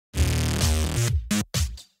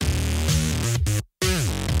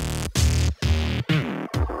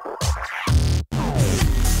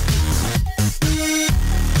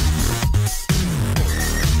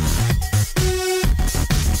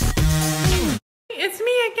it's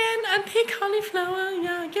me again, Auntie Cauliflower.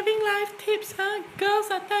 Yeah, giving life tips, huh?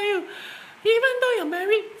 Girls, I tell you, even though you're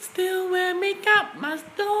married, still wear makeup, must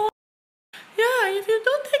do. Yeah, if you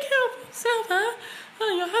don't take care of yourself,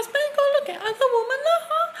 your husband go look at other women,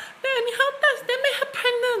 then anyhow touch, they make her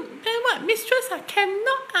pregnant. Then what? Mistress, I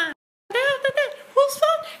cannot. Then after that, whose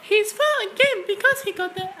fault? His fault again, because he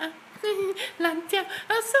got the lanjia.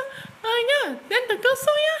 Yeah, then the girl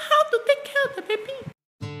saw how to take care of the baby.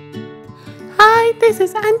 Hi, this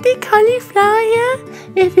is Auntie Cauliflower here.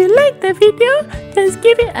 If you like the video, just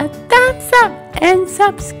give it a thumbs up and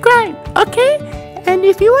subscribe, okay? And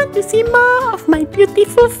if you want to see more of my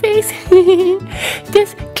beautiful face,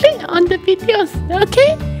 just click on the videos,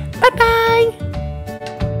 okay? Bye-bye!